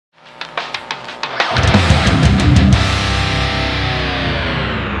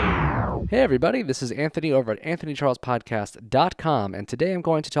Hey everybody, this is Anthony over at AnthonyCharlesPodcast.com, and today I'm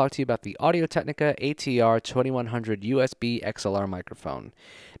going to talk to you about the Audio-Technica ATR2100-USB XLR microphone.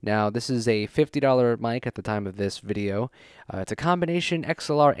 Now, this is a $50 mic at the time of this video. It's a combination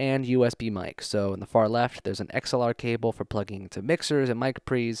XLR and USB mic. So in the far left, there's an XLR cable for plugging into mixers and mic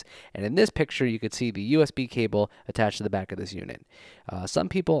pre's, and in this picture, you could see the USB cable attached to the back of this unit. Some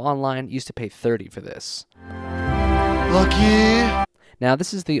people online used to pay $30 for this. Lucky! Now,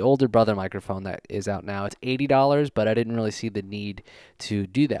 this is the older brother microphone that is out now. It's $80, but I didn't really see the need to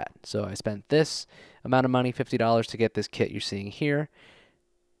do that. So I spent this amount of money, $50, to get this kit you're seeing here.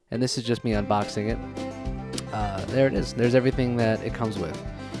 And this is just me unboxing it. There it is. There's everything that it comes with.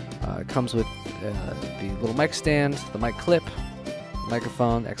 It comes with the little mic stand, the mic clip,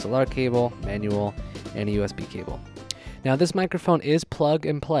 microphone, XLR cable, manual, and a USB cable. Now, this microphone is plug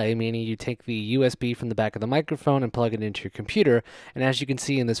and play, meaning you take the USB from the back of the microphone and plug it into your computer, and as you can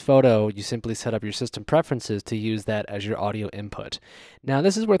see in this photo, you simply set up your system preferences to use that as your audio input. Now,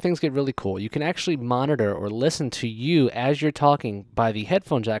 this is where things get really cool. You can actually monitor or listen to you as you're talking by the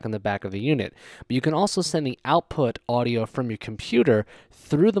headphone jack on the back of the unit, but you can also send the output audio from your computer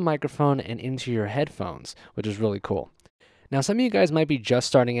through the microphone and into your headphones, which is really cool. Now, some of you guys might be just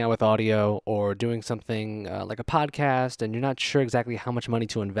starting out with audio or doing something like a podcast, and you're not sure exactly how much money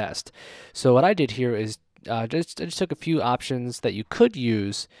to invest. So what I did here is I just took a few options that you could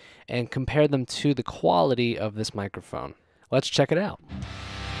use and compare them to the quality of this microphone. Let's check it out.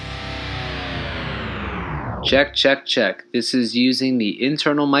 Check, check, check. This is using the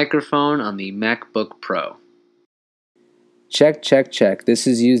internal microphone on the MacBook Pro. Check, check, check. This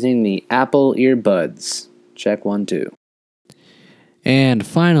is using the Apple earbuds. Check 1, 2. And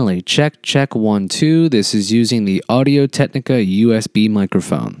finally, check, check, 1, 2. This is using the Audio-Technica USB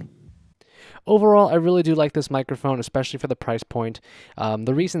microphone. Overall, I really do like this microphone, especially for the price point.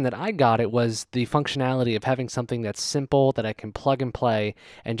 The reason that I got it was the functionality of having something that's simple, that I can plug and play,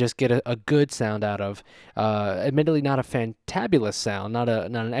 and just get a good sound out of. Admittedly, not a fantabulous sound, not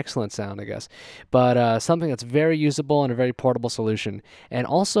an excellent sound, I guess, but something that's very usable and a very portable solution. And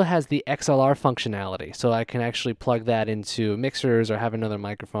also has the XLR functionality, so I can actually plug that into mixers or have another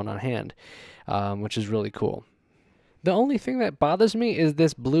microphone on hand, which is really cool. The only thing that bothers me is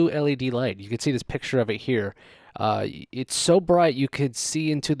this blue LED light. You can see this picture of it here. It's so bright you could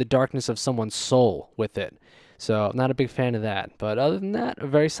see into the darkness of someone's soul with it. So I'm not a big fan of that. But other than that, a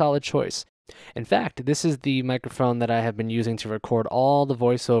very solid choice. In fact, this is the microphone that I have been using to record all the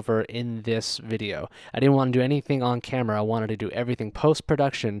voiceover in this video. I didn't want to do anything on camera. I wanted to do everything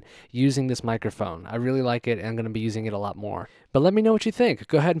post-production using this microphone. I really like it, and I'm going to be using it a lot more. But let me know what you think.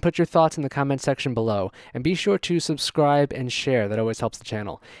 Go ahead and put your thoughts in the comment section below. And be sure to subscribe and share. That always helps the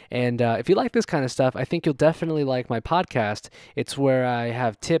channel. And if you like this kind of stuff, I think you'll definitely like my podcast. It's where I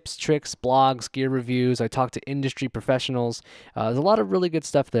have tips, tricks, blogs, gear reviews. I talk to industry professionals. There's a lot of really good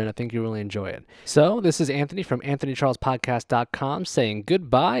stuff there, and I think you'll really enjoy it. So, this is Anthony from AnthonyCharlesPodcast.com saying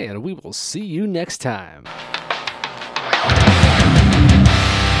goodbye, and we will see you next time.